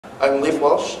I'm Leif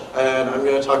Walsh, and I'm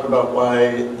going to talk about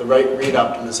why the right read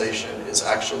optimization is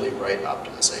actually right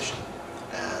optimization,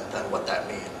 and then what that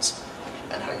means,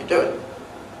 and how you do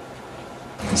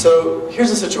it. So here's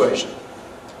the situation,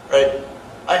 right?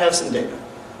 I have some data,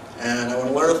 and I want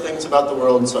to learn things about the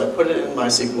world, so I put it in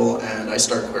MySQL and I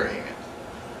start querying it.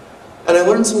 And I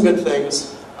learned some good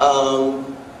things,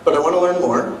 but I want to learn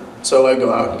more, so I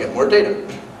go out and get more data.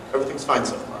 Everything's fine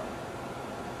so far.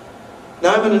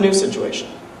 Now I'm in a new situation.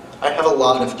 I have a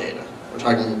lot of data. We're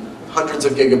talking hundreds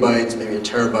of gigabytes, maybe a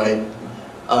terabyte,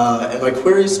 and my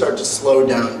queries start to slow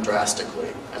down drastically,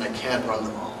 and I can't run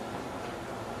them all.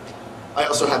 I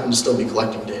also happen to still be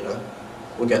collecting data.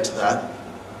 We'll get to that.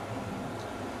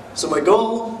 So my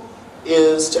goal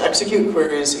is to execute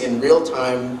queries in real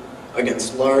time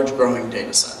against large growing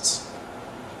data sets.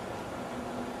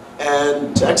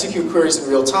 And to execute queries in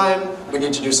real time, we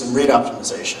need to do some read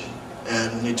optimization.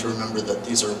 And we need to remember that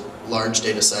these are large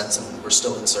data sets and we're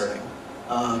still inserting.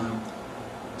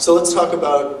 So let's talk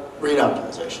about read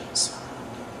optimizations.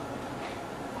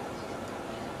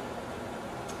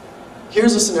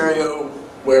 Here's a scenario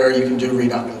where you can do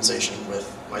read optimization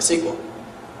with MySQL.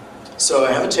 So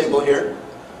I have a table here.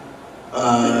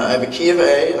 I have a key of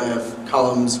A, and I have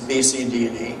columns B, C, D,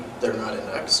 and E that are not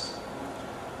indexed.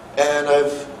 And I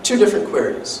have two different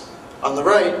queries. On the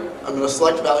right, I'm going to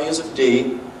select values of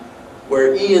D,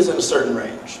 where E is in a certain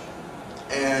range.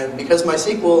 And because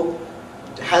MySQL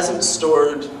hasn't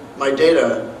stored my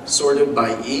data sorted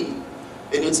by E,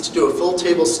 it needs to do a full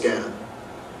table scan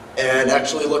and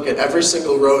actually look at every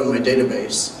single row in my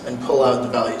database and pull out the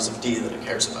values of D that it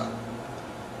cares about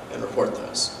and report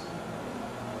those.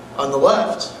 On the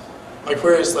left, my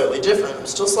query is slightly different. I'm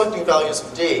still selecting values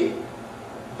of D,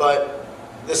 but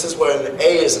this is when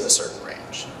A is in a certain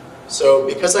range. So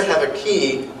because I have a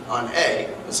key on A,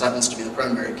 this happens to be the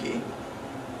primary key,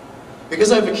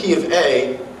 because I have a key of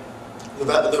A,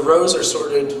 the rows are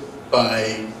sorted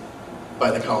by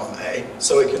the column A,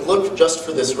 so it can look just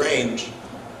for this range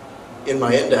in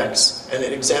my index, and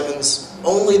it examines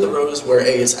only the rows where A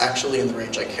is actually in the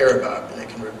range I care about, and it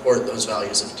can report those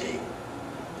values of D.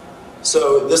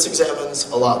 So this examines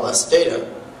a lot less data,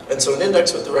 and so an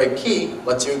index with the right key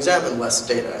lets you examine less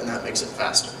data, and that makes it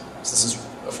faster. So this is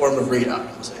a form of read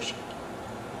optimization.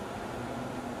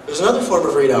 There's another form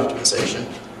of read optimization,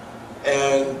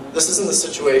 and this is in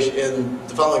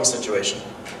the following situation,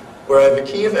 where I have a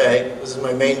key of A. This is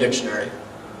my main dictionary.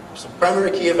 So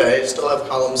primary key of A, still have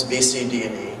columns B, C, D,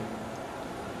 and E.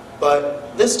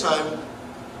 But this time,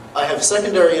 I have a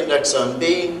secondary index on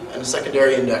B and a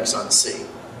secondary index on C.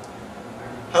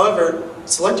 However,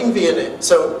 selecting via,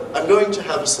 so I'm going to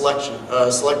have a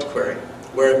select query,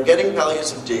 where I'm getting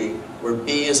values of D, where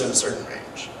B is in a certain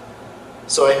range.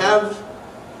 So I have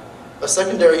a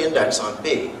secondary index on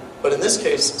B, but in this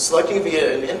case, selecting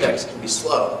via an index can be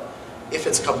slow if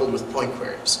it's coupled with point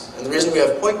queries. And the reason we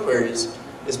have point queries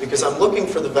is because I'm looking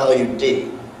for the value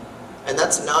D, and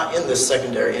that's not in this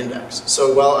secondary index.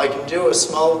 So while I can do a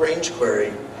small range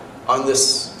query on the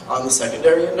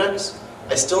secondary index,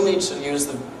 I still need to use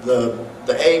the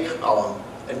A column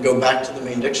and go back to the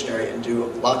main dictionary and do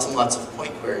lots and lots of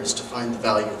point queries to find the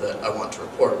value that I want to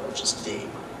report, which is D.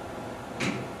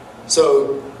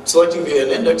 So selecting via an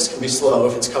index can be slow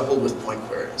if it's coupled with point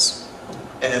queries.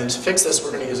 And to fix this,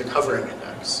 we're going to use a covering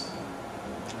index.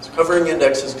 So covering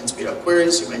indexes can speed up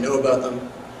queries. You may know about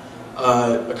them.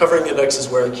 A covering index is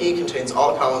where a key contains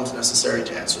all columns necessary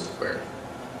to answer the query.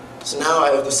 So now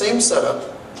I have the same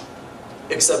setup,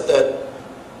 except that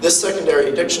this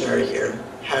secondary dictionary here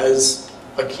has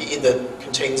a key that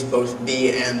contains both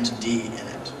B and D in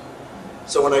it.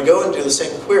 So when I go and do the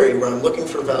same query where I'm looking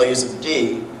for values of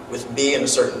D with B in a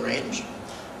certain range,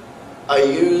 I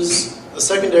use the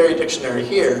secondary dictionary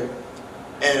here,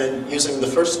 and using the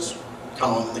first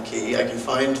column in the key, I can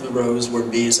find the rows where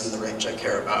B is in the range I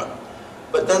care about.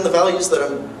 But then the values that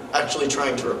I'm actually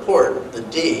trying to report, the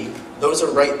D, those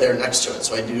are right there next to it.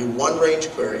 So I do one range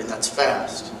query, and that's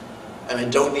fast. And I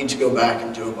don't need to go back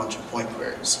and do a bunch of point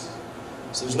queries.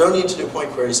 So there's no need to do point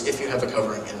queries if you have a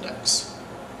covering index.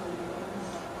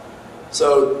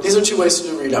 So these are two ways to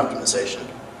do read optimization,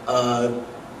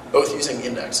 both using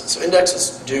indexes. So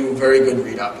indexes do very good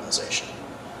read optimization.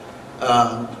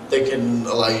 They can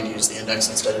allow you to use the index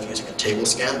instead of using a table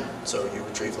scan, so you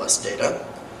retrieve less data.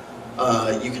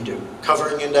 You can do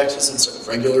covering indexes instead of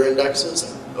regular indexes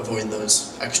and avoid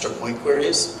those extra point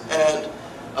queries. And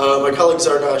my colleague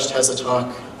Zardosh has a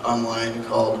talk online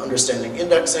called Understanding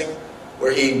Indexing,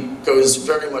 where he goes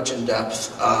very much in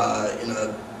depth in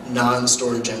a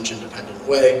non-storage engine dependent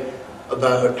way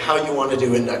about how you want to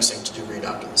do indexing to do read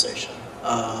optimization.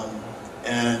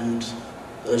 And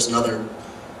There's another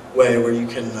way where you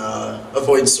can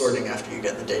avoid sorting after you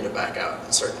get the data back out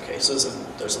in certain cases, and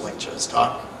there's a link to his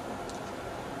talk.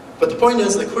 But the point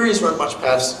is that queries run much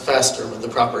faster with the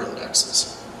proper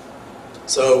indexes.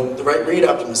 So the right read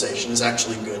optimization is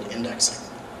actually good indexing.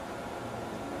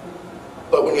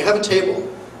 But when you have a table,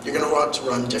 you're going to want to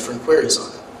run different queries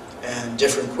on it. And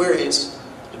different queries,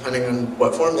 depending on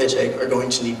what form they take, are going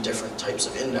to need different types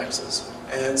of indexes.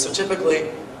 And so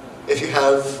typically, if you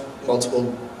have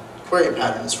multiple query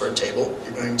patterns for a table,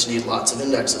 you're going to need lots of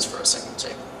indexes for a single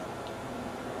table.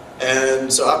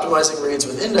 And so optimizing reads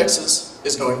with indexes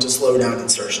is going to slow down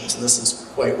insertions, and this is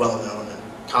quite well known and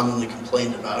commonly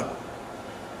complained about.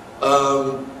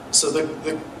 So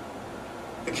the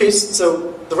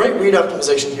right read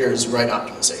optimization here is write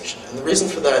optimization, and the reason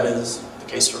for that is the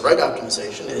case for write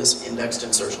optimization is indexed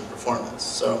insertion performance.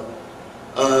 So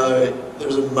there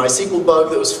was a MySQL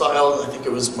bug that was filed, and I think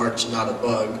it was marked not a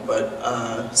bug,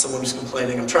 but someone was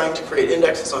complaining, I'm trying to create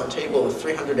indexes on a table with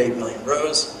 308 million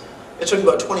rows. It took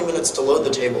about 20 minutes to load the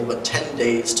table, but 10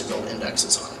 days to build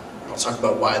indexes on it. I'll talk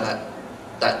about why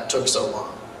that took so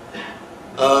long.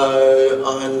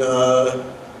 On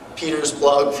Peter's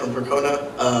blog from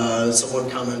Percona,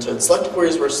 someone commented, select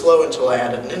queries were slow until I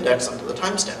added an index onto the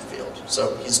timestamp field.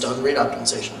 So he's done read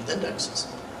optimization with indexes.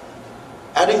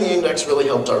 Adding the index really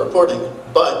helped our reporting,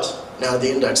 but now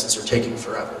the indexes are taking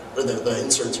forever, or the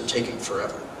inserts are taking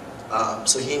forever.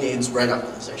 So he needs write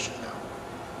optimization now.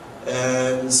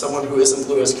 And someone who isn't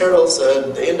Lewis Carroll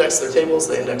said they indexed their tables,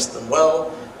 they indexed them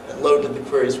well, and loaded the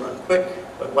queries run quick,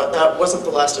 but that wasn't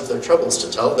the last of their troubles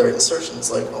to tell. Their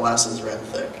insertions, like molasses, ran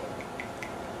thick.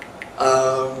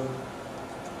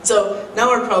 So now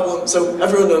our problem, so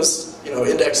everyone knows,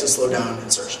 indexes slow down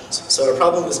insertions. So our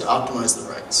problem is to optimize the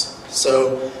writes.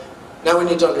 So now we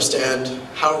need to understand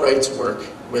how writes work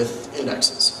with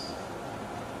indexes.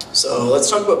 So let's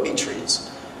talk about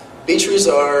B-trees. B-trees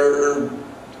are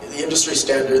the industry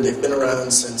standard. They've been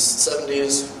around since the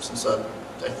 70s, since I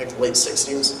think the late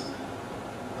 60s.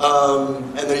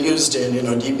 And they're used in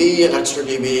DB and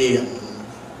XtraDB and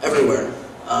everywhere.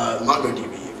 MongoDB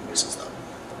even uses them.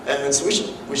 And so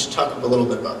we should talk a little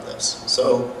bit about this.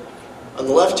 So on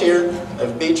the left here, I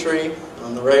have a B tree.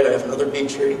 On the right, I have another B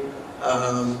tree.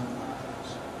 And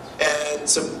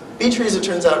so B trees, it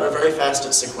turns out, are very fast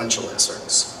at sequential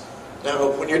inserts.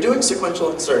 Now, when you're doing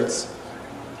sequential inserts,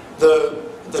 the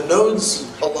nodes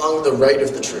along the right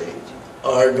of the tree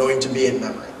are going to be in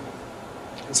memory.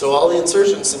 And so all the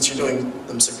insertions, since you're doing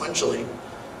them sequentially,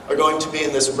 are going to be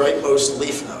in this rightmost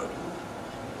leaf node.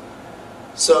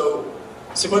 So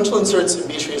sequential inserts in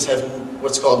B trees have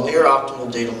what's called near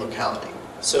optimal data locality.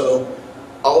 So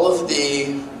all of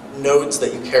the nodes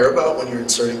that you care about when you're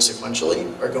inserting sequentially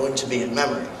are going to be in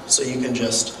memory. So you can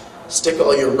just stick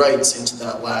all your writes into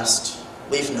that last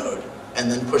leaf node and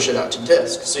then push it out to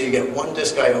disk. So you get one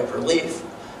disk I/O per leaf,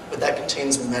 but that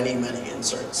contains many, many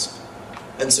inserts.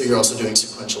 And so you're also doing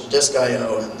sequential disk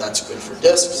I/O, and that's good for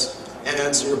disks.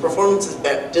 And so your performance is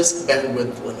disk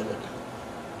bandwidth limited.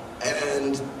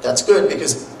 And that's good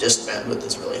because disk bandwidth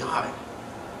is really high.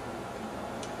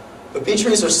 But B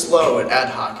trees are slow at ad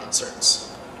hoc inserts.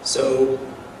 So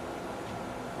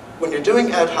when you're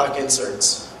doing ad hoc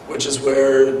inserts, which is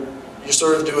where you're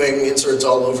sort of doing inserts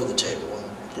all over the table,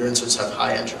 and your inserts have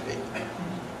high entropy,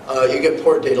 you get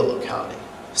poor data locality.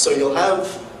 So you'll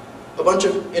have a bunch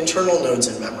of internal nodes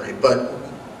in memory, but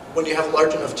when you have a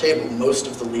large enough table, most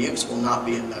of the leaves will not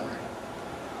be in memory.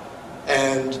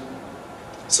 And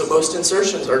so most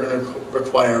insertions are going to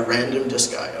require random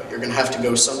disk I/O. You're going to have to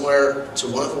go somewhere to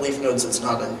one of the leaf nodes that's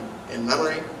not in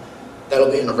memory.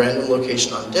 That'll be in a random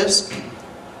location on disk.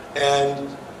 And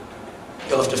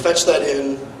you'll have to fetch that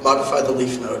in, modify the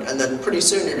leaf node, and then pretty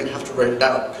soon you're going to have to write it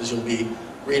out because you'll be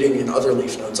reading in other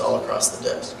leaf nodes all across the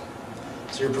disk.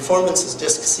 So your performance is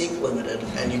disk seek limited,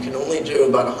 and you can only do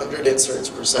about 100 inserts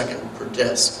per second per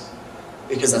disk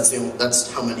because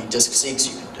that's how many disk seeks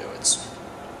you can do.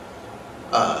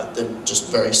 They're just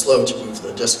very slow to move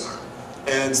the disk arm.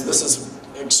 And this is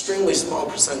an extremely small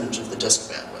percentage of the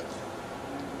disk bandwidth.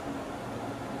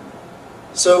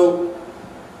 So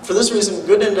for this reason,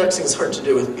 good indexing is hard to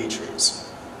do with B trees.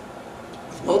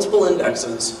 With multiple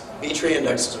indexes, B tree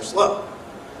indexes are slow.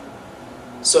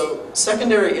 So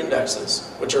secondary indexes,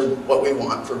 which are what we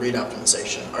want for read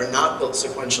optimization, are not built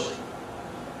sequentially.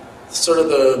 Sort of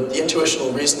the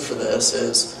intuitional reason for this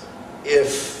is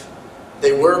if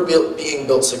they were being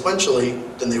built sequentially,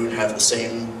 then they would have the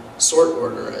same sort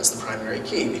order as the primary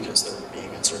key because they're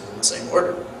being inserted in the same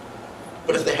order.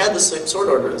 But if they had the same sort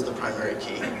order as the primary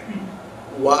key,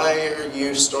 why are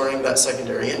you storing that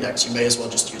secondary index? You may as well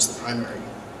just use the primary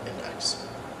index.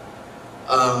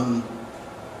 So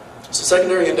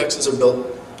secondary indexes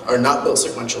are not built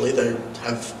sequentially. They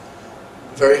have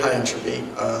very high entropy,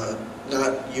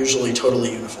 not usually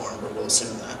totally uniform, but we'll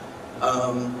assume that.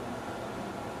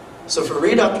 So for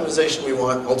read optimization, we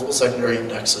want multiple secondary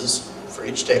indexes for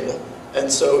each table.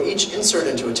 And so each insert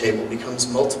into a table becomes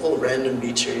multiple random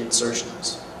B-tree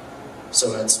insertions.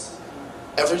 So it's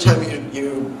every time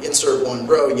you insert one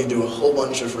row, you do a whole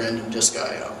bunch of random disk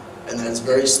I/O, and that's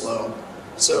very slow.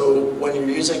 So when you're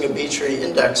using a B-tree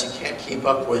index, you can't keep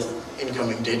up with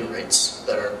incoming data rates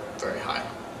that are very high.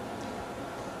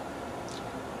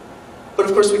 But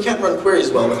of course, we can't run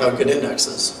queries well without good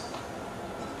indexes.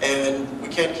 And we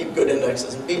can't keep good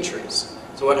indexes in B-trees.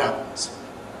 So what happens?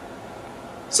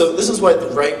 So this is why the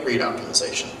right read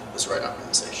optimization is right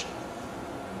optimization.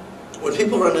 When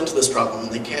people run into this problem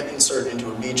and they can't insert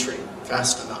into a B-tree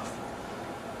fast enough,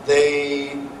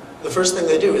 the first thing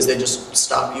they do is they just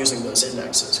stop using those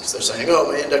indexes because they're saying,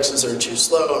 oh, my indexes are too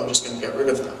slow, I'm just going to get rid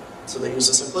of them. So they use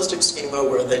a simplistic schema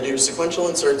where they do sequential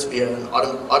inserts via an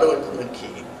auto-increment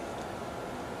key.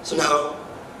 So now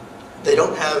they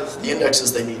don't have the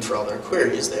indexes they need for all their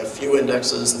queries. They have few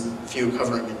indexes and few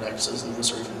covering indexes, and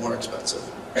those are even more expensive.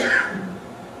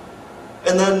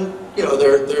 And then,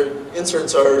 their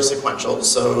inserts are sequential,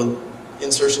 so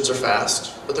insertions are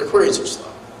fast, but their queries are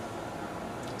slow.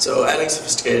 So adding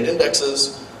sophisticated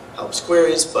indexes helps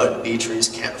queries, but B-trees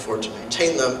can't afford to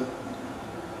maintain them.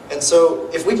 And so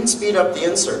if we can speed up the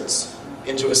inserts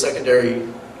into a secondary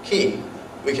key,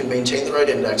 we can maintain the right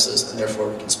indexes, and therefore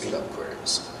we can speed up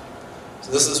queries.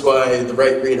 So this is why the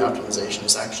right read optimization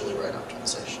is actually right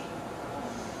optimization.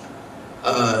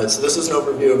 So this is an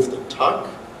overview of the talk.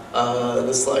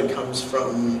 This slide comes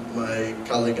from my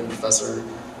colleague and professor,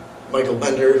 Michael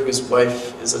Bender, whose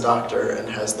wife is a doctor and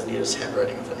has the neatest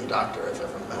handwriting of any doctor I've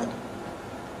ever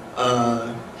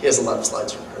met. He has a lot of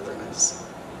slides from her, they're nice.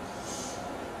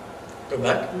 Go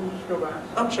back? Just go back.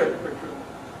 Oh, sure.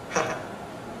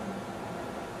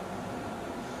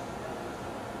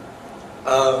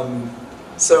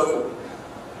 So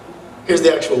here's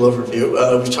the actual overview.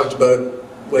 We've talked about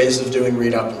ways of doing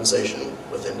read optimization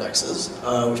with indexes.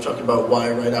 We've talked about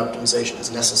why write optimization is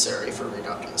necessary for read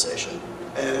optimization.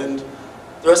 And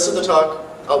the rest of the talk,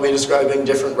 I'll be describing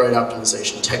different write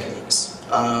optimization techniques.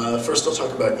 First, I'll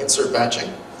talk about insert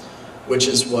batching, which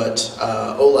is what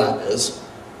OLAP is.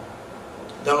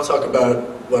 Then I'll talk about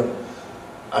what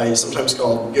I sometimes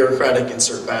call bureaucratic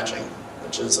insert batching,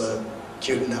 which is a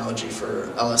cute analogy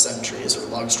for LSM trees or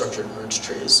log-structured merge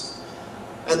trees.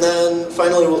 And then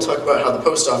finally, we'll talk about how the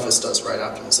post office does write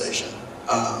optimization,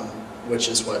 which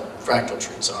is what fractal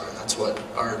trees are, and that's what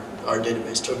our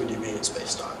database TokuDB is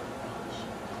based on.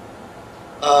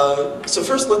 So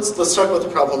first, let's talk about the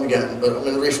problem again, but I'm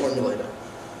going to reformulate it.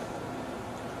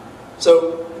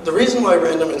 So the reason why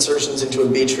random insertions into a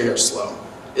B tree are slow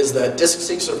is that disk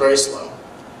seeks are very slow,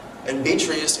 and B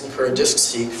trees incur a disk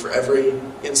seek for every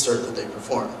insert that they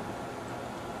perform.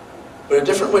 But a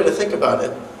different way to think about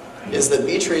it is that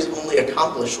B trees only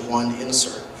accomplish one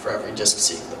insert for every disk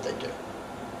seek that they do.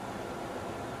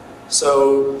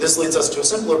 So this leads us to a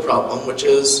simpler problem, which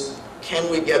is, can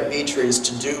we get B trees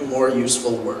to do more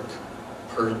useful work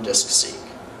per disk seek?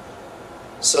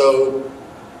 So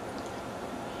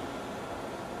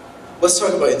let's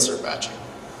talk about insert batching.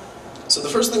 So the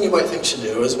first thing you might think to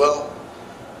do is, well,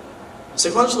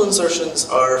 sequential insertions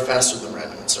are faster than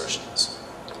random insertions.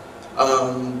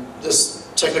 This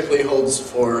technically holds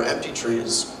for empty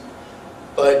trees,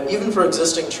 but even for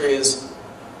existing trees,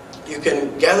 you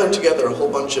can gather together a whole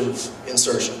bunch of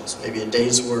insertions, maybe a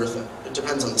day's worth. It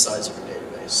depends on the size of your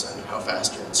database and how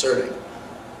fast you're inserting.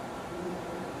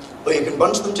 But you can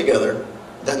bunch them together,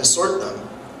 then sort them,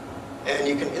 and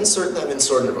you can insert them in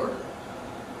sorted order.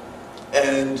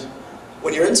 And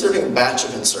when you're inserting a batch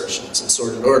of insertions in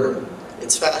sorted order,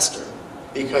 it's faster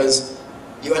because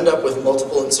you end up with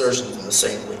multiple insertions in the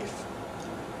same leaf.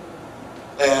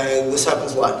 And this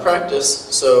happens a lot in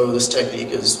practice, so this technique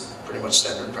is pretty much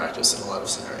standard practice in a lot of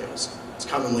scenarios. It's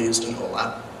commonly used in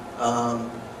OLAP.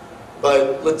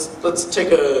 But let's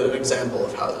take an example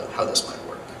of how this might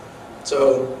work.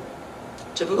 So,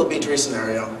 typical B-tree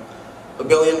scenario, a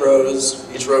billion rows,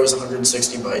 each row is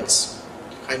 160 bytes,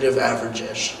 kind of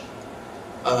average-ish.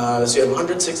 So you have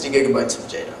 160 gigabytes of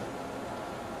data.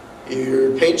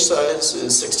 Your page size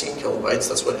is 16 kilobytes,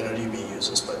 that's what InnoDB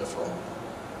uses by default.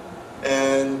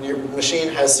 And your machine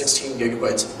has 16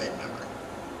 gigabytes of main memory.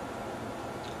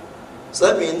 So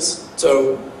that means,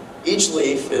 each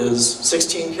leaf is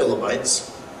 16 kilobytes,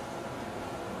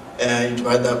 and you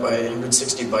divide that by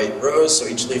 160 byte rows, so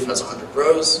each leaf has 100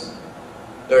 rows.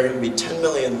 There are going to be 10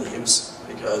 million leaves,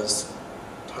 because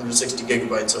 160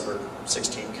 gigabytes over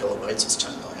 16 kilobytes is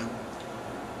 10 million.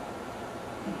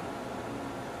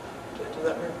 Did I do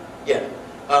that right? Yeah.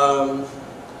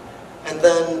 And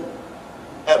then,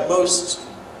 at most,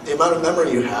 the amount of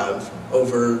memory you have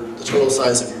over the total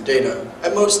size of your data,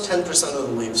 at most 10% of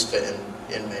the leaves fit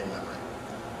in main memory.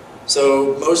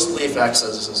 So most Leif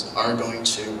accesses are going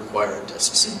to require a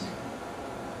disk seek.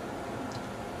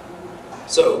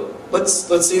 So let's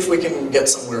see if we can get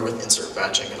somewhere with insert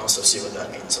batching and also see what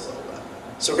that means a little bit.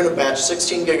 So we're going to batch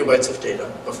 16 gigabytes of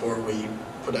data before we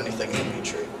put anything in the B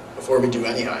tree, before we do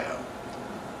any I/O.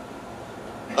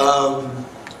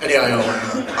 Any I/O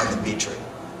on the B tree.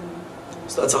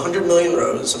 So that's 100 million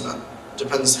rows, and that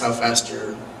depends how fast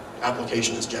your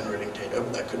application is generating data,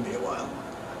 but that could be a while.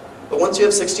 But once you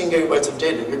have 16 gigabytes of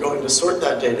data, you're going to sort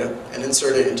that data and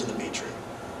insert it into the B tree.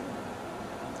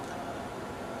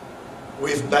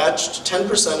 We've batched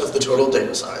 10% of the total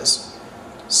data size,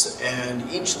 and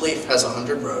each leaf has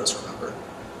 100 rows, remember.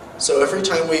 So every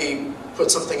time we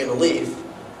put something in a leaf,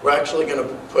 we're actually going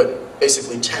to put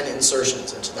basically 10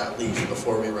 insertions into that leaf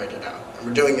before we write it out. And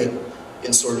we're doing it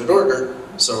in sorted order,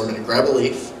 so we're going to grab a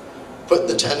leaf, put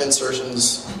the 10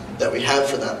 insertions that we have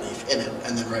for that leaf in it,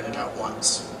 and then write it out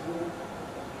once.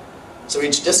 So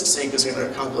each disk seek is going to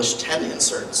accomplish 10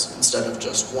 inserts instead of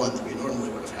just one that we normally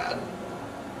would have had.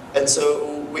 And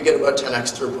so we get about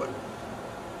 10x throughput.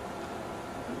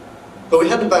 But we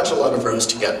had to batch a lot of rows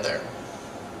to get there.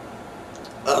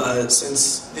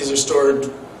 Since these are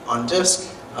stored on disk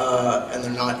and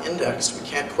they're not indexed, we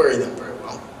can't query them very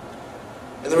well.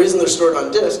 And the reason they're stored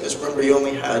on disk is, remember, you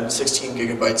only had 16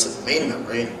 gigabytes of main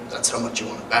memory. That's how much you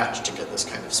want to batch to get this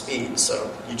kind of speed.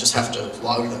 So you just have to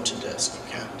log them to disk.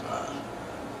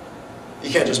 You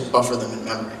can't just buffer them in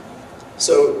memory.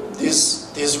 So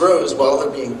these rows, while they're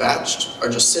being batched, are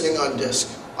just sitting on disk,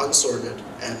 unsorted,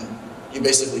 and you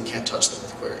basically can't touch them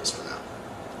with queries for now.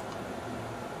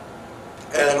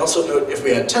 And also note, if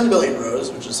we had 10 billion rows,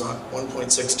 which is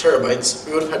 1.6 terabytes,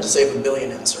 we would have had to save 1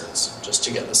 billion inserts just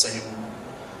to get the same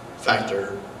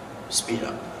factor speed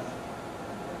up.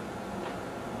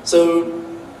 So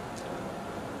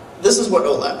this is what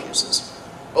OLAP uses.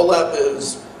 OLAP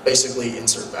is basically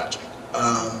insert batching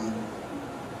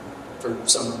for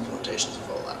some implementations of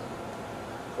OLAP.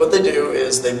 What they do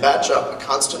is they batch up a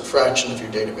constant fraction of your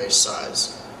database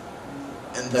size,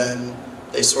 and then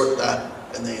they sort that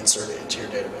and they insert it into your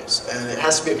database. And it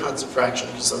has to be a constant fraction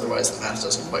because otherwise the math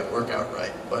doesn't quite work out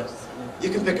right. But you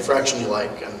can pick a fraction you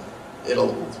like and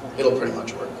it'll pretty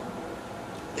much work.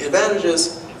 The advantage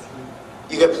is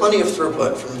you get plenty of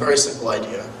throughput from a very simple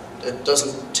idea. It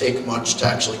doesn't take much to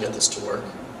actually get this to work.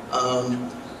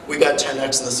 We got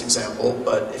 10x in this example,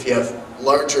 but if you have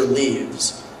larger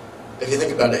leaves, if you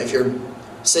think about it, if you're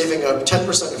saving up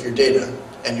 10% of your data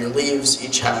and your leaves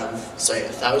each have, say,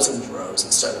 1,000 rows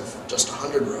instead of just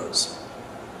 100 rows,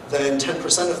 then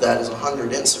 10% of that is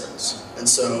 100 inserts. And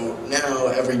so now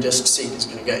every disk seek is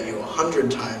going to get you 100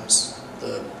 times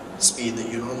the speed that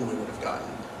you normally would have gotten.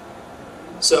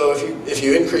 So if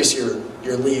you increase your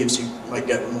leaves, you might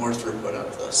get more throughput out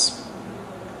of this.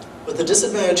 But the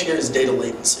disadvantage here is data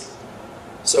latency.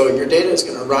 So your data is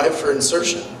going to arrive for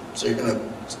insertion, so you're going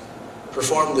to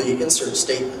perform the insert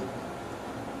statement.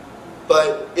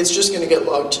 But it's just going to get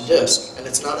logged to disk, and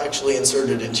it's not actually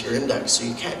inserted into your index, so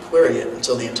you can't query it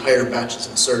until the entire batch is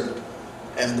inserted.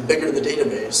 And the bigger the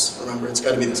database, remember, it's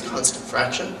got to be this constant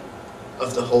fraction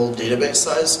of the whole database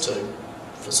size so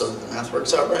that the math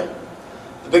works out right.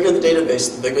 The bigger the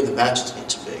database, the bigger the batches need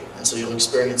to be, and so you'll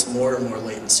experience more and more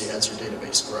latency as your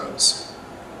database grows.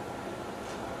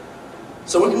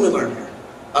 So what can we learn here?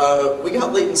 We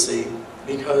got latency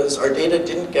because our data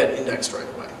didn't get indexed right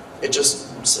away. It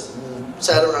just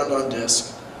sat around on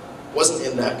disk, wasn't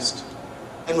indexed,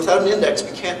 and without an index,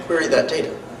 we can't query that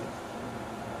data.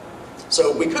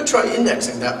 So we could try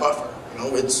indexing that buffer.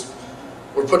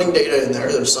 We're putting data in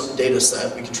there, there's some data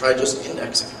set, we can try just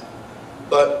indexing it.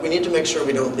 But we need to make sure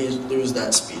we don't lose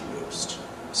that speed boost.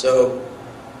 So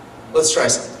let's try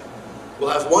something. We'll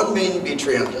have one main B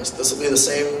tree on disk. This will be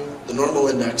the normal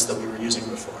index that we were using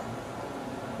before.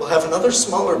 We'll have another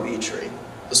smaller B tree.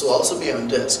 This will also be on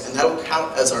disk, and that'll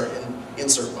count as our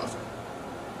insert buffer.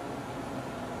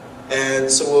 And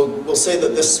so we'll say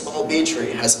that this small B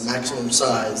tree has a maximum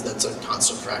size that's a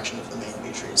constant fraction of the main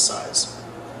B tree's size.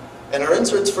 And our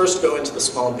inserts first go into the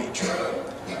small B tree.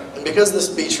 And because this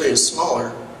B tree is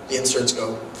smaller, the inserts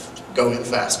go in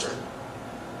faster.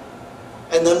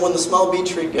 And then when the small B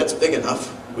tree gets big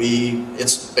enough,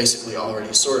 it's basically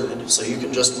already sorted, so you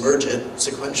can just merge it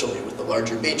sequentially with the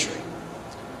larger B tree.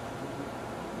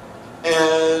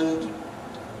 And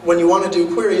when you want to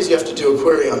do queries, you have to do a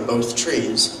query on both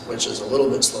trees, which is a little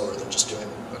bit slower than just doing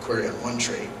a query on one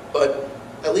tree, but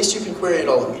at least you can query it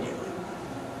all immediately.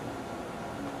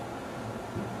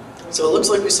 So it looks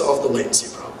like we solved the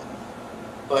latency problem.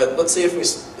 But let's see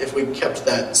if we kept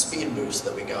that speed boost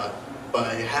that we got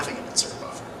by having an insert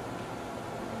buffer.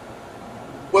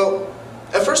 Well,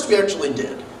 at first we actually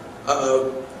did.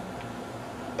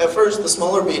 At first, the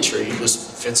smaller B tree just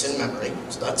fits in memory,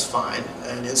 so that's fine,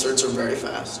 and inserts are very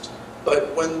fast.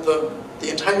 But when the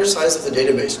entire size of the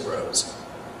database grows,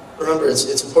 remember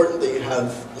it's important that you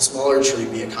have the smaller tree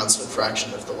be a constant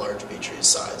fraction of the large B tree's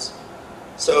size.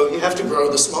 So you have to grow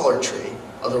the smaller tree,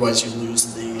 otherwise you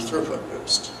lose the throughput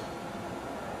boost.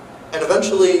 And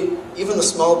eventually, even the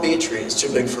small B tree is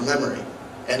too big for memory,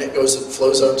 and it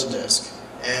flows out to disk.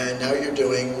 And now you're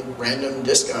doing random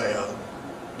disk I/O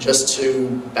just to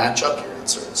batch up your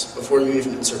inserts before you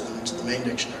even insert them into the main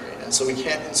dictionary. And so we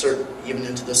can't insert even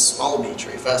into this small B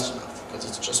tree fast enough, because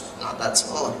it's just not that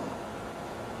small anymore.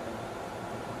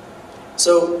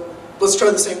 So let's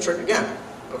try the same trick again,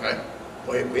 okay?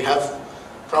 We have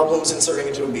problems inserting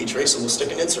into a B tree, so we'll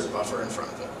stick an insert buffer in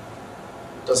front of it.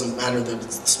 Doesn't matter that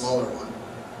it's the smaller one.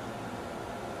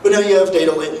 But now you have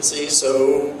data latency,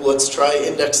 so let's try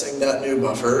indexing that new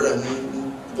buffer,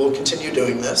 and we'll continue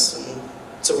doing this. And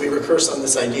so we recurse on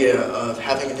this idea of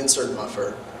having an insert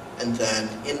buffer and then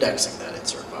indexing that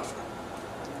insert buffer.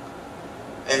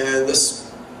 And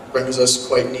this brings us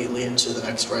quite neatly into the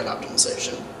next write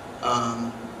optimization,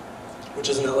 which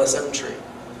is an LSM tree.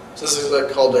 So this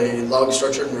is called a log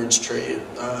structured merge tree.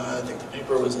 I think the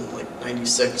paper was in like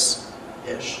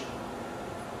 96-ish.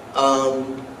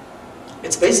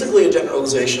 It's basically a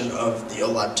generalization of the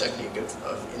OLAP technique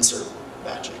of insert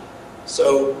batching.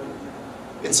 So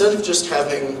instead of just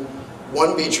having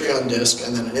one B tree on disk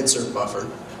and then an insert buffer,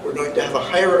 we're going to have a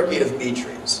hierarchy of B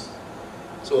trees.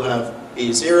 So we'll have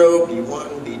B0,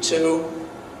 B1, B2,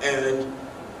 and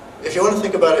if you want to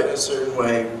think about it in a certain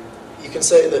way, you can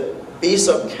say that B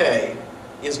sub k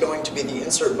is going to be the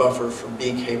insert buffer for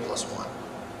bk plus 1.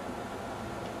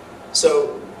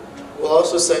 So we'll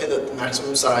also say that the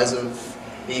maximum size of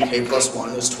bk plus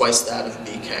 1 is twice that of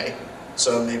bk.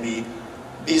 So maybe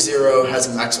B0 has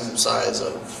a maximum size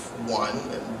of 1,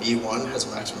 and B1 has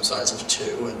a maximum size of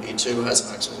 2, and B2 has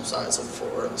a maximum size of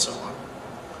 4, and so on.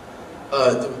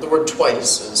 The word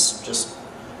twice is just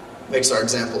makes our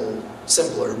example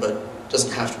simpler, but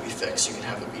doesn't have to be fixed. You can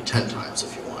have it be 10 times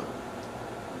if you want.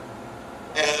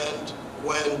 And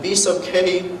when B sub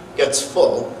k gets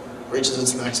full, reaches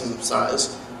its maximum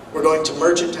size, we're going to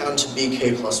merge it down to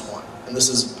bk plus 1. And this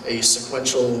is a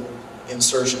sequential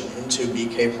insertion into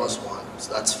bk plus 1,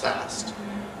 so that's fast.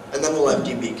 And then we'll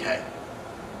empty bk.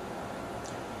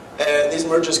 And these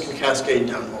merges can cascade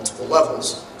down multiple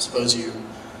levels. Suppose you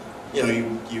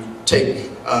take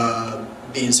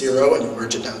B0 and you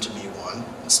merge it down to B1.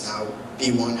 So now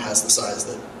B1 has the size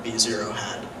that B0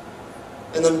 had.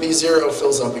 And then B0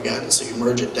 fills up again, so you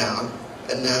merge it down.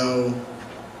 And now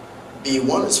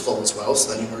B1 is full as well,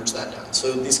 so then you merge that down.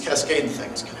 So these cascade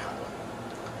things can happen.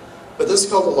 But this is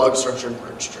called a log structured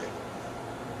merge tree.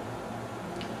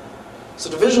 So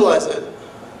to visualize it,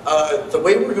 the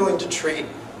way we're going to treat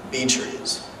B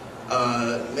trees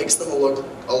makes them look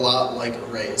a lot like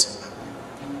arrays in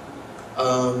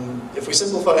memory. If we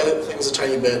simplify things a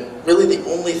tiny bit, really the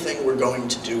only thing we're going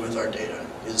to do with our data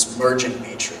is merging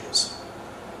B trees.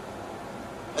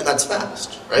 And that's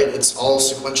fast, right? It's all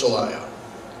sequential I/O.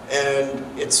 And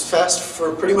it's fast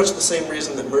for pretty much the same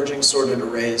reason that merging sorted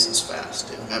arrays is fast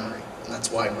in memory. And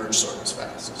that's why merge sort is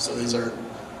fast. So these are,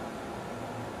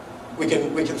 we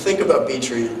can think about the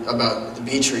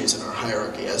B trees in our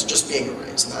hierarchy as just being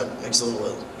arrays, and that makes it a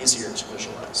little easier to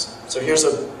visualize. So here's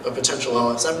a potential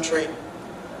LSM tree.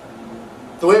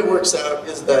 The way it works out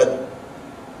is that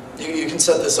you can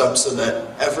set this up so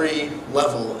that every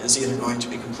level is either going to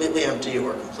be completely empty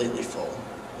or completely full.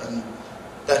 And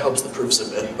that helps the proofs a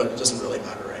bit, but it doesn't really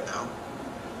matter right now.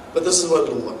 But this is what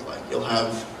it'll look like. You'll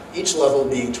have each level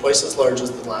being twice as large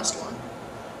as the last one,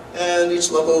 and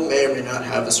each level may or may not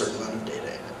have a certain amount of data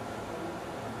in it.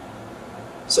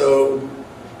 So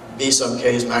B sub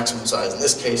k is maximum size. In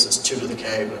this case, it's 2 to the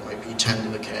k, but it might be 10 to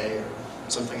the k or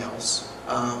something else.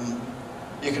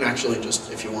 You can actually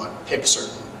just, if you want, pick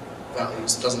certain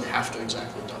values. It doesn't have to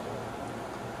exactly double.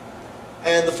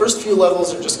 And the first few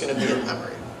levels are just going to be in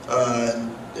memory.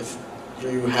 If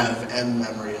you have n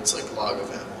memory, it's like log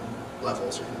of n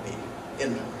levels are going to be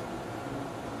in memory.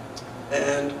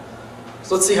 And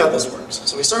so let's see how this works.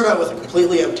 So we start out with a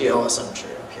completely empty LSM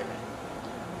tree up here.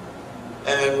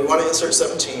 And we want to insert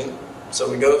 17, so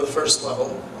we go to the first level,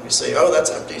 and we say, oh,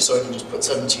 that's empty, so I can just put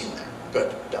 17 there.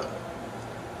 Good, done.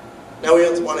 Now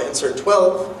we want to insert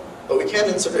 12, but we can't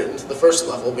insert it into the first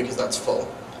level because that's full.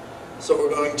 So we're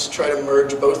going to try to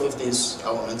merge both of these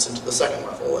elements into the second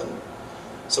level, and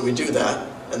so we do that,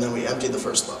 and then we empty the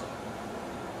first level.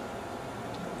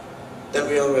 Then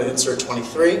we want to insert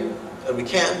 23, and we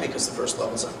can because the first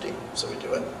level is empty, so we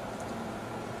do it.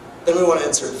 Then we want to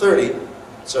insert 30,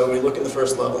 so we look in the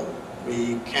first level.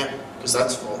 We can't because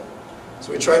that's full.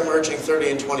 So we try merging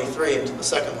 30 and 23 into the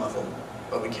second level,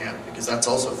 but we can't because that's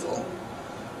also full.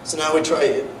 So now we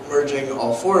try merging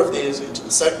all 4 of these into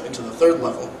the third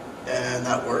level, and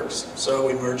that works. So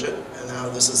we merge it, and now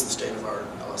this is the state of our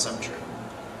LSM tree.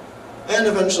 And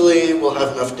eventually we'll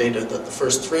have enough data that the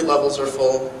first 3 levels are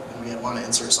full, and we want to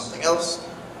insert something else.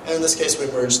 And in this case, we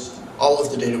merged all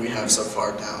of the data we have so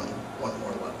far down 1 more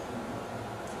level.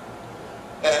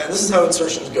 And this is how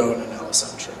insertions go in an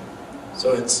LSM tree.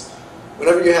 So it's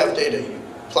whenever you have data, you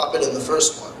plop it in the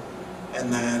first one,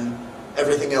 and then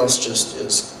everything else just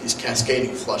is these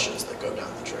cascading flushes that go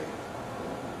down the tree.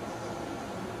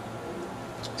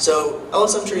 So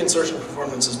LSM tree insertion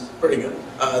performance is pretty good.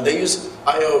 They use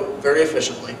I/O very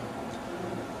efficiently.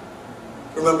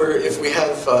 Remember, if we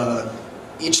have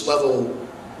each level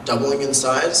doubling in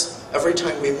size, every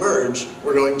time we merge,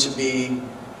 we're going to be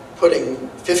putting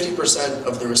 50%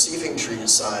 of the receiving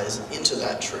tree's size into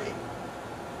that tree.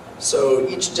 So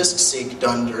each disk seek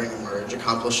done during a merge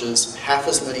accomplishes half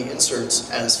as many inserts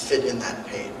as fit in that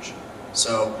page.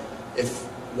 So if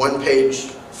one page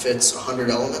fits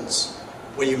 100 elements,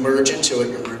 when you merge into it,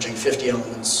 you're merging 50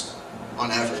 elements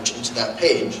on average into that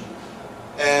page.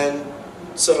 And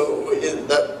so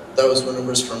that was the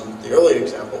numbers from the earlier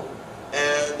example.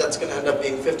 And that's going to end up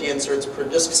being 50 inserts per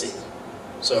disk seek.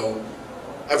 So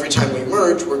every time we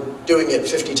merge, we're doing it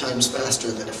 50 times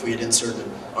faster than if we had inserted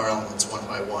our elements one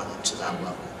by one into that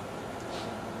level.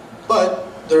 But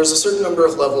there's a certain number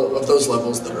of those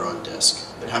levels that are on disk.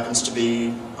 It happens to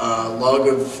be log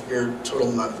of your total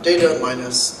amount of data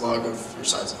minus log of your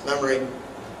size of memory.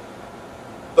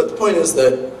 But the point is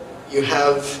that you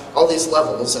have all these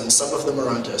levels, and some of them are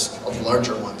on disk. All the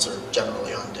larger ones are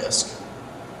generally on disk.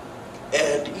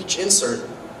 And each insert,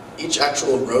 each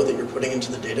actual row that you're putting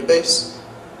into the database,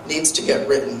 needs to get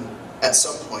written at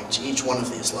some point to each one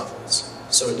of these levels.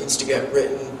 So it needs to get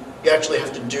written, you actually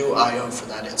have to do I/O for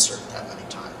that insert that many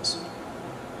times.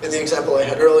 In the example I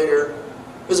had earlier,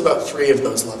 it was about 3 of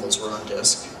those levels were on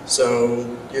disk. So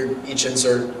each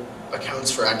insert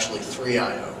accounts for actually 3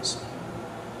 I/Os.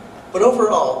 But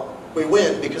overall, we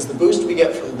win because the boost we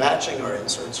get from batching our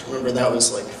inserts, remember that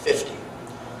was like 50,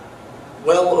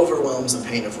 well overwhelms the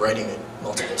pain of writing it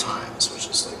multiple times, which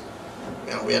is like,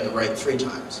 we had to write 3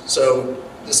 times. So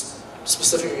this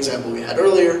specific example we had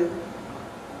earlier,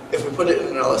 if we put it in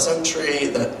an LSM tree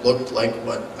that looked like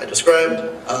what I described,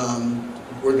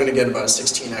 we're going to get about a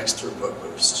 16x throughput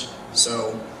boost.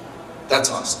 So that's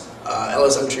awesome.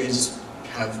 LSM trees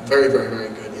have very, very, very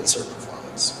good insert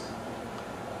performance.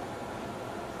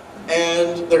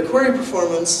 And their query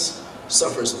performance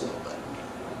suffers a little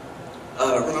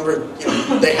bit. Remember,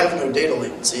 they have no data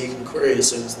latency. You can query as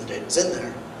soon as the data's in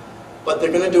there. But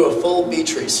they're going to do a full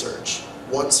B-tree search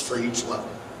once for each level.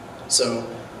 So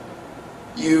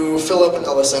you fill up an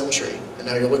LSM tree, and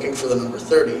now you're looking for the number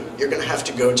 30. You're going to have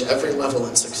to go to every level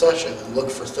in succession and look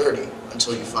for 30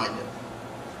 until you find it.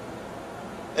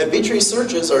 And B-tree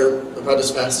searches are about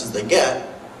as fast as they get,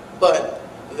 but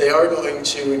they are going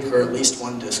to incur at least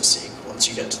 1 disk seek once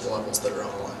you get to the levels that are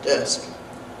all on disk.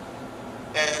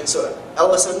 And so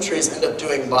LSM trees end up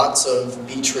doing lots of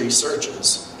B-tree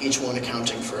searches, each one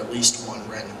accounting for at least 1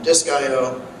 random disk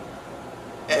I/O.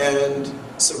 And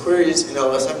so queries in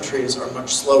LSM trees are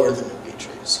much slower than in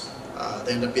B-trees.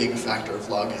 They end up being a factor of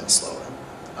log n slower.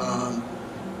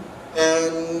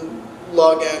 And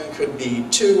log n could be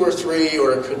 2 or 3,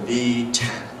 or it could be 10.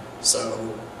 So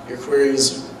your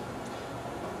queries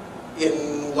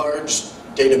in large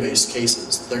database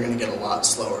cases, they're going to get a lot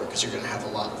slower because you're going to have a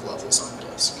lot of levels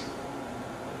on disk.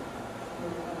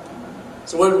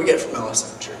 So what did we get from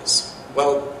LSM trees?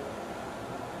 Well,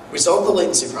 we solved the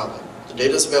latency problem. The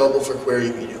data is available for query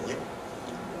immediately.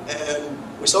 And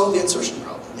we solved the insertion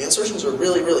problem. The insertions are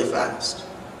really, really fast.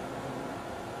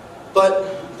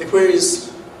 But the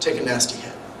queries take a nasty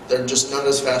hit. They're just not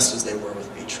as fast as they were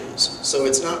with B-trees. So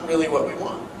it's not really what we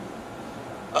want.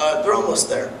 They're almost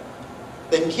there.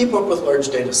 They can keep up with large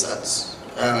data sets,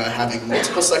 having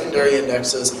multiple secondary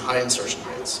indexes and high insertion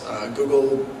rates.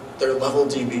 Google, their level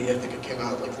DB, I think it came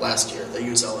out like last year, they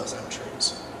use LSM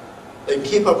trees. They can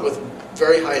keep up with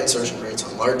very high insertion rates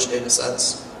on large data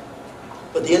sets,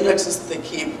 but the indexes that they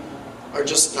keep are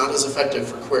just not as effective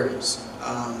for queries.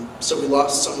 So we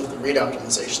lost some of the read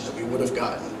optimization that we would have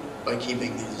gotten by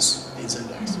keeping these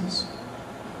indexes.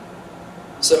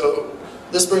 So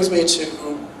this brings me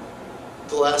to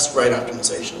the last write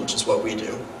optimization, which is what we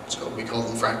do. So we call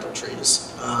them fractal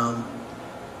trees.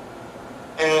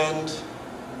 And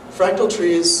fractal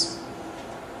trees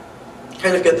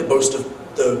kind of get the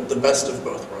best of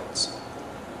both worlds.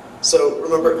 So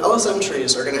remember, LSM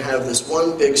trees are going to have this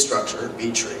one big structure,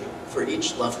 B tree, for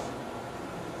each level.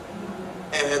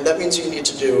 And that means you need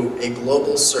to do a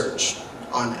global search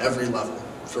on every level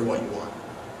for what you want.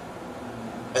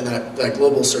 And that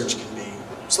global search can be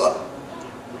slow.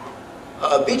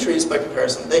 B trees, by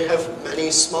comparison, they have many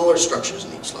smaller structures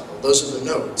in each level. Those are the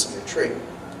nodes in your tree.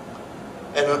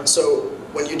 And so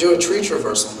when you do a tree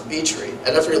traversal in the B tree,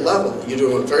 at every level you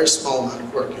do a very small amount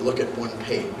of work. You look at one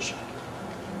page.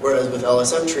 Whereas with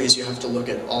LSM trees, you have to look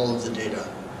at all of the data,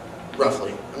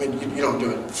 roughly. I mean, you don't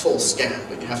do a full scan,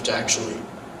 but you have to actually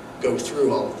go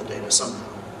through all of the data somehow.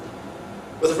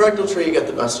 With a fractal tree, you get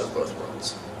the best of both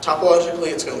worlds.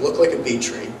 Topologically, it's going to look like a B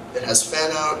tree. It has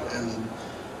fan out, and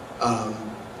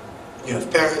you have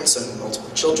parents and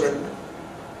multiple children.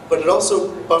 But it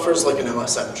also buffers like an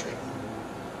LSM tree.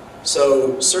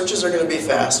 So searches are going to be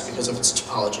fast because of its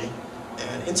topology,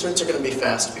 and inserts are going to be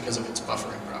fast because of its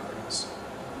buffering properties.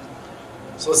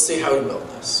 So let's see how to build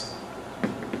this.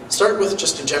 Start with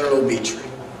just a general B tree.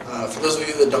 For those of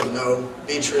you that don't know,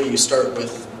 B tree, you start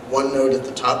with one node at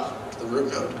the top, the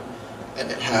root node,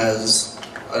 and it has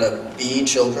B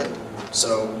children.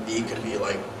 So B could be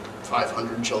like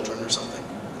 500 children or something.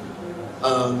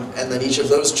 And then each of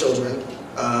those children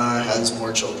has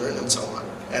more children and so on.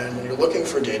 And when you're looking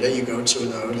for data, you go to a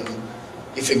node and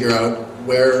you figure out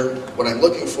where what I'm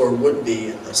looking for would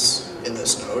be in this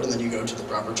node, and then you go to the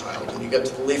proper child, and you get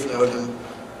to the leaf node and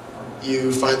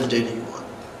you find the data you want.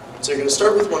 So you're going to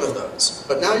start with one of those,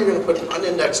 but now you're going to put an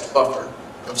unindexed buffer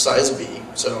of size B.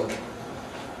 So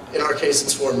in our case,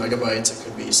 it's 4 megabytes. It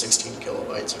could be 16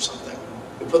 kilobytes or something.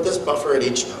 We put this buffer at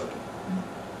each node,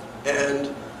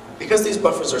 and because these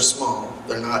buffers are small,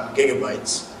 they're not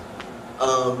gigabytes.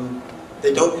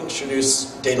 They don't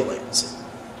introduce data latency.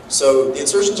 So the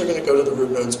insertions are going to go to the root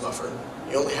node's buffer.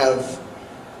 You only have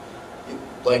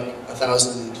like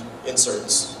 1,000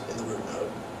 inserts in the root node.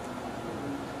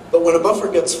 But when a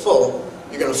buffer gets full,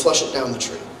 you're going to flush it down the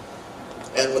tree.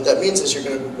 And what that means is you're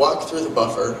going to walk through the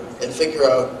buffer and figure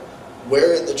out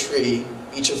where in the tree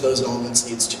each of those elements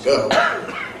needs to go.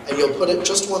 And you'll put it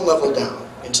just one level down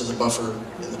into the buffer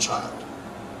in the child.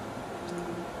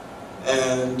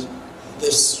 And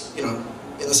this,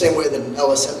 in the same way that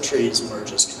LSM trees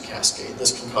merges can cascade,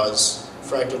 this can cause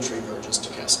fractal tree merges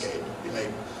to cascade. You may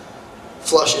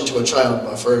flush into a child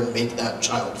buffer and make that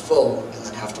child full and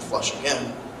then have to flush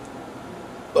again.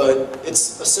 But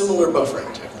it's a similar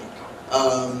buffering technique.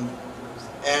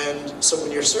 And so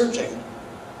when you're searching,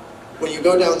 when you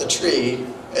go down the tree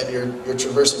and you're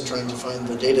traversing trying to find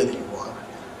the data that you want,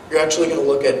 you're actually going to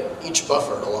look at each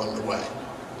buffer along the way.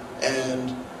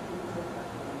 And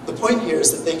the point here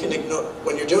is that they can ignore,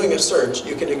 when you're doing a search,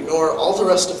 you can ignore all the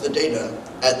rest of the data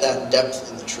at that depth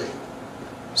in the tree.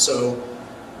 So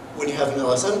when you have an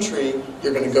LSM tree,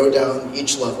 you're going to go down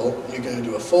each level and you're going to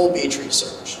do a full B tree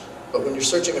search. But when you're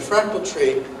searching a fractal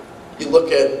tree, you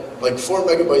look at like 4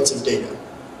 megabytes of data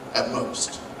at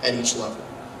most at each level.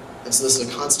 And so this is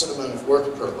a constant amount of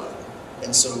work per level.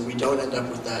 And so we don't end up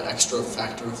with that extra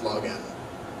factor of log n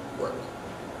work.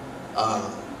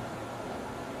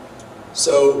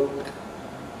 So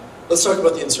let's talk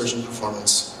about the insertion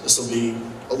performance. This will be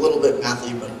a little bit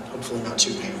mathy, but hopefully not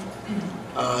too painful.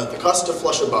 The cost to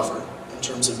flush a buffer in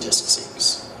terms of disk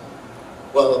seeks.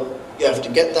 Well, you have to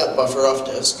get that buffer off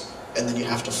disk, and then you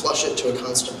have to flush it to a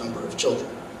constant number of children.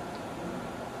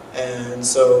 And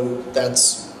so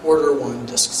that's order 1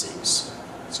 disk seeks.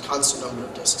 It's a constant number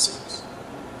of disk seeks.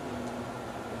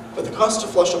 But the cost to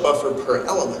flush a buffer per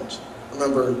element,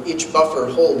 remember each buffer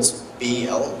holds B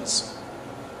elements.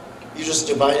 You just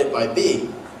divide it by B,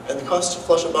 and the cost to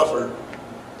flush a buffer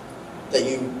that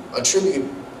you attribute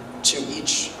to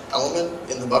each element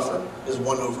in the buffer is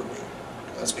 1 over B.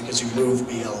 That's because you move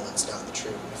B elements down the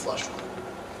tree when you flush one.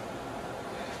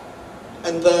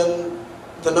 And then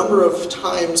the number of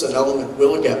times an element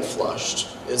will get flushed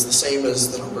is the same as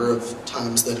the number of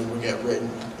times that it will get written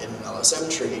in an LSM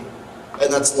tree,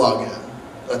 and that's log n.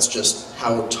 That's just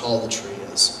how tall the tree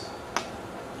is.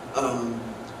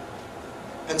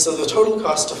 And so the total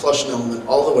cost to flush an element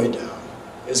all the way down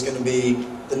is going to be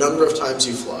the number of times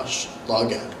you flush,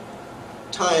 log n,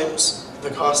 times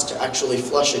the cost to actually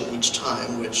flush it each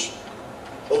time, which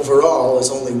overall is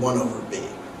only 1 over b.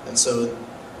 And so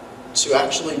to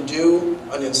actually do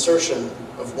an insertion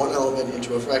of one element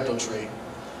into a fractal tree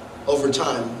over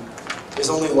time is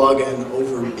only log n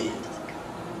over b.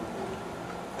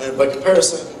 And by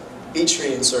comparison, B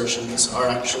tree insertions are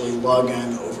actually log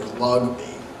n over log b,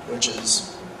 which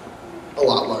is a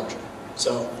lot larger.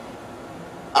 So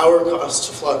our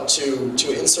cost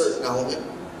to insert an element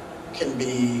can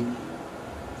be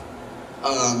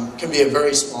a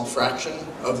very small fraction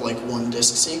of like one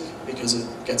disk seek because it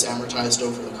gets amortized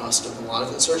over the cost of a lot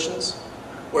of insertions,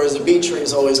 whereas a B tree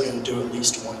is always going to do at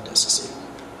least one disk seek.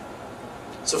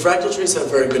 So fractal trees have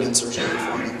very good insertion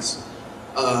performance.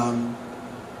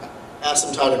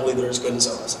 Asymptotically, they're as good as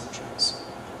LSM trees.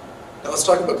 Now let's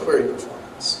talk about query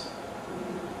performance.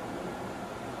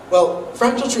 Well,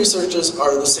 fractal tree searches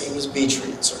are the same as B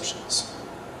tree insertions.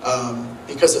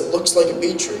 Because it looks like a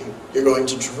B tree, you're going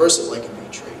to traverse it like a B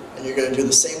tree, and you're going to do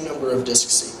the same number of disk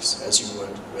seeks as you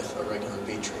would with a regular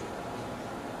B tree.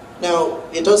 Now,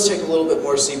 it does take a little bit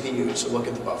more CPU to look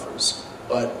at the buffers,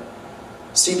 but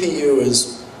CPU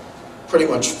is pretty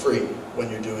much free when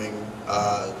you're doing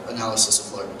analysis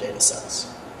of large data sets.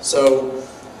 So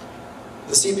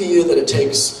the CPU that it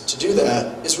takes to do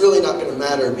that is really not going to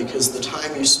matter because the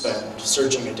time you spend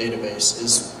searching a database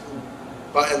is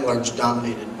by and large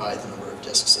dominated by the number of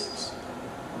disk seeks.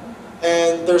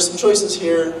 And there's some choices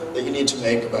here that you need to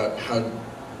make about how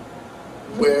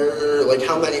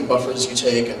many buffers you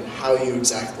take and how you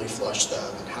exactly flush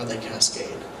them and how they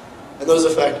cascade. And those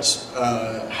affect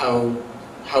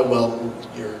how well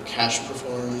your cache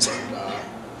performs, and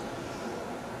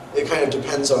it kind of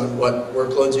depends on what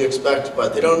workloads you expect,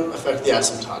 but they don't affect the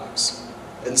asymptotics.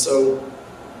 And so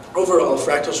overall,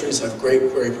 fractal trees have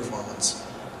great query performance,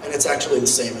 and it's actually the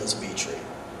same as a B tree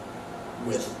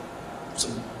with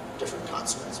some different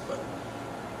constants.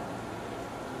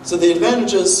 So the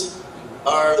advantages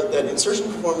are that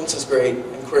insertion performance is great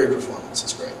and query performance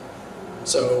is great.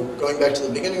 So going back to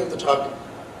the beginning of the talk,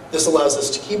 this allows us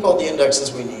to keep all the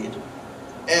indexes we need,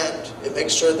 and it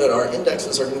makes sure that our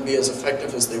indexes are going to be as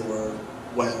effective as they were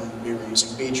when we were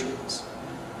using B trees.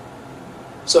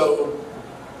 So,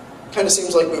 kind of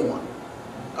seems like we won.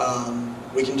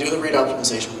 We can do the read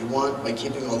optimization we want by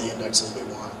keeping all the indexes we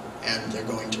want, and they're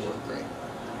going to work great.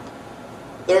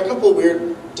 There are a couple of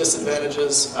weird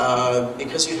disadvantages.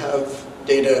 Because you have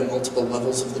data at multiple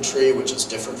levels of the tree, which is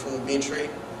different from a B tree.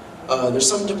 There's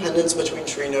some dependence between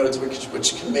tree nodes,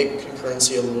 which can make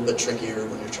concurrency a little bit trickier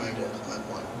when you're trying to implement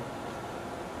one.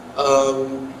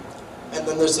 And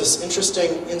then there's this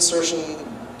interesting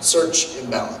insertion-search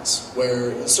imbalance,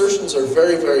 where insertions are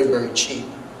very, very, very cheap,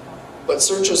 but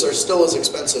searches are still as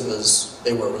expensive as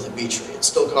they were with a B tree. It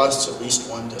still costs at least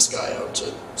one disk I/O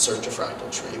to search a fractal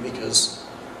tree because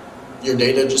your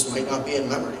data just might not be in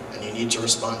memory, and you need to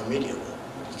respond immediately.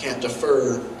 You can't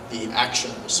defer the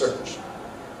action of the search.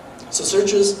 So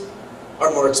searches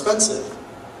are more expensive,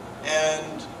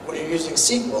 and when you're using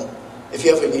SQL, if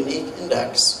you have a unique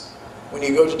index, when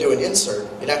you go to do an insert,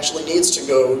 it actually needs to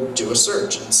go do a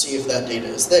search and see if that data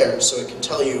is there, so it can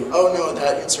tell you, oh no,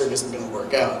 that insert isn't going to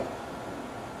work out.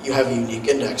 You have a unique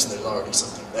index and there's already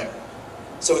something there.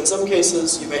 So in some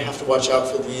cases, you may have to watch out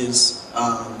for these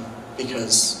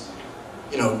because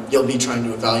you'll be trying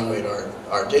to evaluate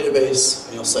our database,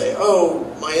 and you'll say, oh,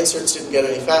 my inserts didn't get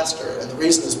any faster. And the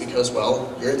reason is because,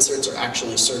 well, your inserts are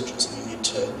actually searches, and you need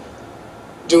to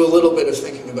do a little bit of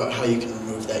thinking about how you can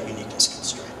remove that uniqueness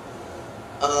constraint.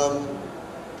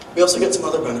 We also get some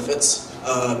other benefits.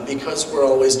 Because we're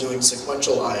always doing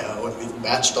sequential I/O, and we've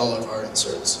batched all of our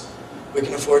inserts, we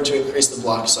can afford to increase the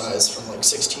block size from like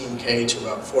 16K to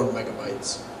about 4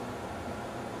 megabytes.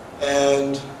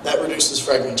 And that reduces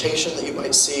fragmentation that you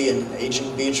might see in an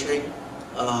aging B tree.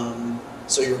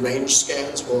 So your range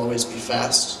scans will always be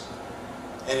fast.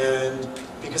 And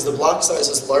because the block size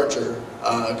is larger,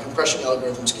 compression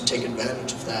algorithms can take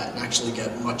advantage of that and actually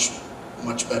get much,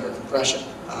 much better compression.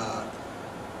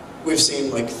 We've seen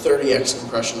like 30x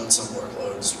compression on some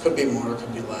workloads. Could be more,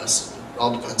 could be less. It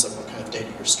all depends on what kind of data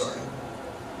you're storing.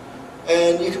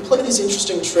 And you can play these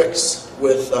interesting tricks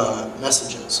with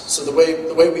messages. So the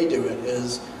way we do it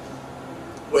is,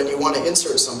 when you want to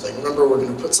insert something, remember we're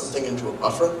going to put something into a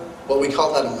buffer? Well, we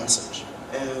call that a message.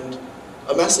 And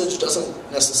a message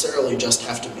doesn't necessarily just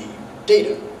have to be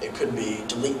data. It could be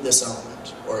delete this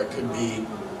element, or it could be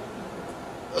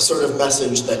a sort of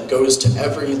message that goes to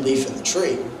every leaf in the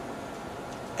tree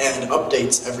and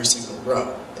updates every single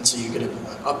row. And so you can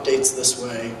implement updates this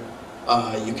way.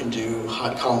 You can do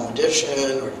hot column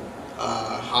addition or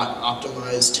hot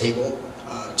optimized table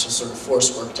to sort of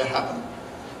force work to happen.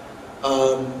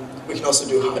 We can also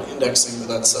do hot indexing, but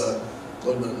that's a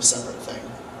little bit of a separate thing.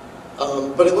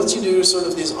 But it lets you do sort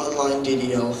of these online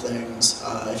DDL things.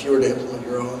 If you were to implement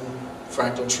your own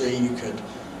fractal tree, you could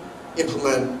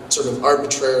implement sort of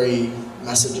arbitrary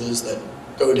messages that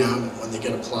go down, and when they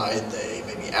get applied, they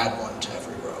maybe add one to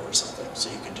every row or something, so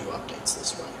you can do updates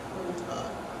this way.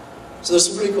 So there's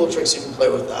some pretty cool tricks you can play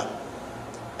with that.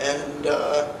 And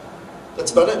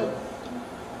that's about it.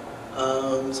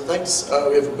 So thanks.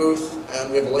 We have a booth,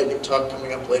 and we have a lightning talk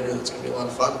coming up later that's going to be a lot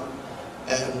of fun.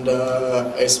 And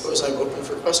I suppose I'm open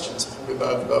for questions. I think we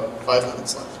have about 5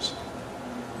 minutes left.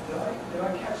 Did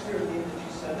I catch there at the end that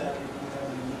you said that if you have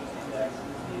a unique index,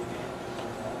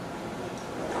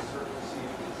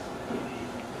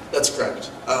 That's correct.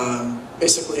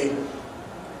 Basically,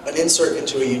 an insert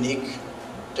into a unique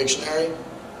dictionary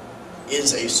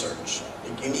is a search.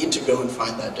 You need to go and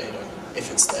find that data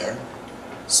if it's there.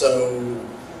 So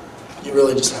you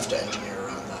really just have to engineer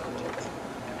around that a little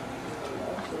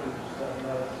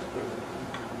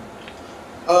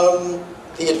bit.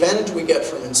 The advantage we get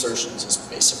from insertions is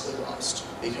basically lost,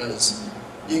 because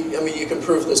you can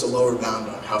prove there's a lower bound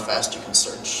on how fast you can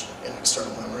search in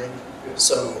external memory.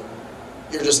 So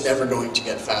you're just never going to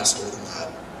get faster than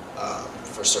that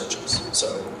for searches.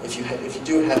 So if you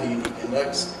do have a unique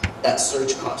index, that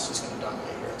search cost is going to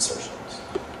dominate your insertions.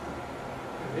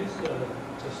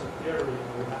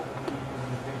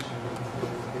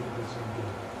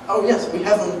 Oh yes, we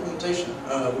have an implementation.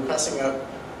 We're passing out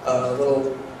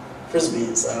little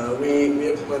frisbees. We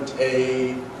implement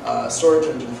a storage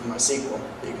engine for MySQL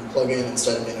that you can plug in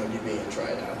instead of InnoDB and try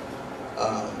it out.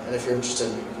 And if you're interested,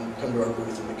 you can come to our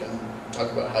booth and we can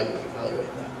talk about how you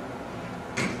evaluate that.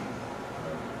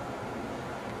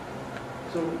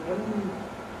 So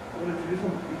when a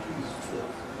traditional B-tree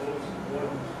splits, those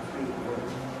one tree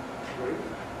right?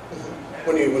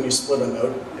 When you split a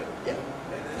node? Yeah.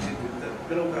 And then the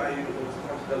middle value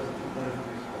sometimes does one of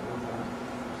these one time.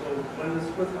 So when the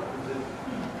split happens,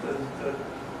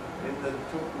 in the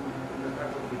token, in the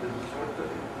faculty, does it sort the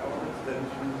elements that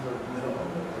choose the middle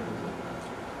element?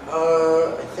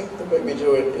 I think the way we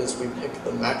do it is we pick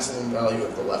the maximum value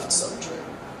of the left subtree.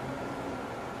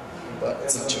 But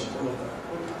it's not too important.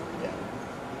 Yeah.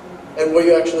 And what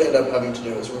you actually end up having to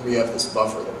do is, remember you have this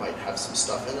buffer that might have some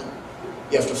stuff in it.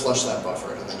 You have to flush that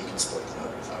buffer, and then you can split the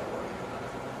node without worrying about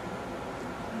it.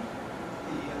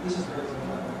 This is very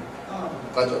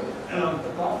But the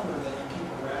buffer that you keep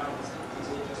around, is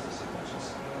it just a sequential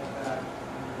scale of that?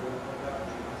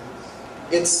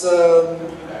 It's You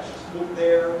actually look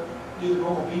there, do the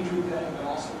normal B-tree thing, but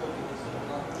also look at these little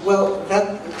numbers. well,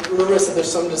 remember I said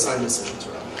there's some design decisions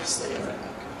around this that you have to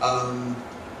make.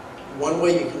 One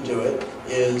way you can do it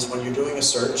is when you're doing a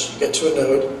search, you get to a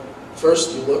node.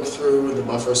 First, you look through the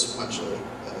buffer sequentially,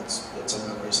 and it's in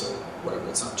memory, so whatever,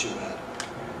 it's not too bad.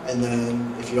 And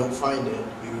then, if you don't find it,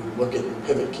 you look at your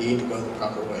pivot key to go the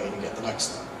proper way, and you get the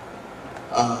next node.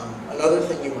 Another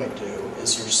thing you might do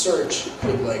is your search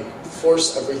could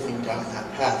force everything down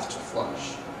that path to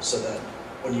flush, so that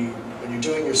when you're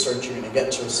doing your search, you're going to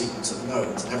get to a sequence of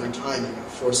nodes, and every time you're going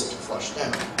to force it to flush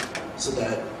down, so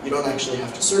that you don't actually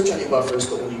have to search any buffers,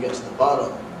 but when you get to the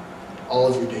bottom, all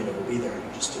of your data will be there, and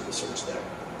you just do the search there.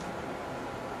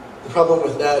 The problem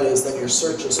with that is that your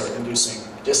searches are inducing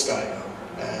disk I/O,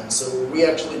 and so we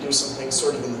actually do something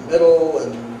sort of in the middle,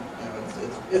 and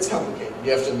it's complicated.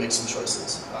 You have to make some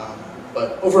choices.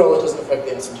 But overall, it doesn't affect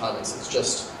the asymptotics. It's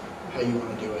just how you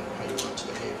want to do it, and how you want it to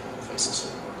behave in the face of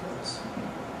certain workloads.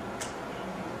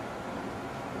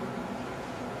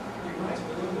 It reminds me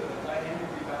a little bit of the dynamic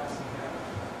rebalancing hack.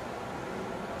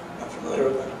 Not familiar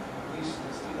with that. We used to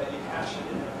do that. You hash it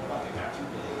in, and if it got too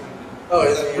big, Oh,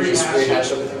 and then you just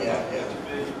rehash everything. Yeah. too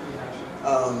big, you rehash it.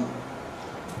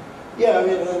 Yeah, I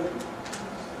mean,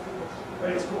 But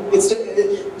it's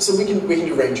cool. so we can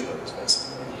do range queries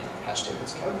basically, hash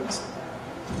tables, cabinets.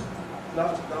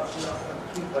 Not tree,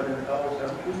 but in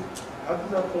LSM tree. How does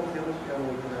that full table scan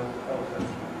work in LSM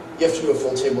tree? You have to do a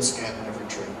full table scan in every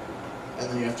tree, and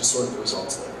then you have to sort the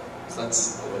results later. So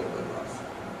that's a little bit rough.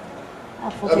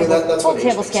 Full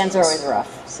table HBase scans are does. always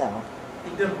rough, so.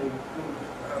 In theory,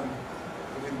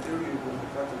 it will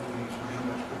effectively should be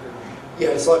much quicker. Yeah,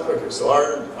 it's a lot quicker. So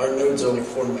our nodes are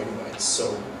 4 megabytes.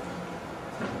 So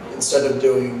instead of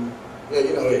doing,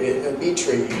 in a B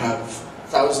tree, you have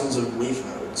thousands of leaf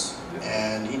nodes,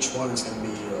 and each one is going to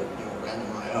be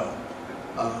random I/O.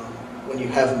 When you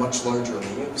have much larger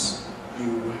leaves,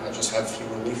 you just have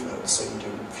fewer leaf nodes, so you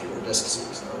do fewer disk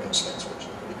seeds, and our range scans are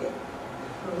actually pretty good.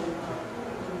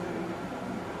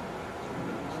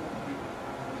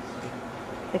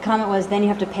 The comment was then you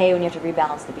have to pay when you have to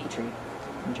rebalance the B tree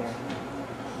from Jerry.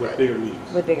 With bigger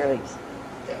leaves. With bigger leaves.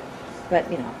 Yeah. But,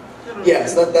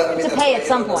 Yes, I mean, To that's pay why at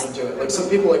some anyone doesn't point. do it. Like some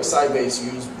people like Sybase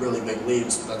use really big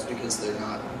leaves, but that's because they're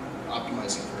not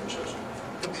optimizing for insertion.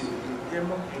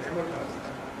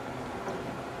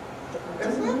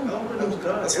 That's not algorithm's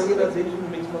done. That's what we do.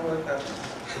 Organization makes money like that.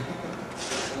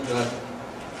 God.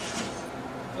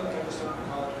 Okay, just on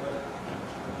college, but.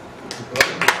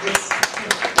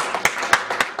 It's-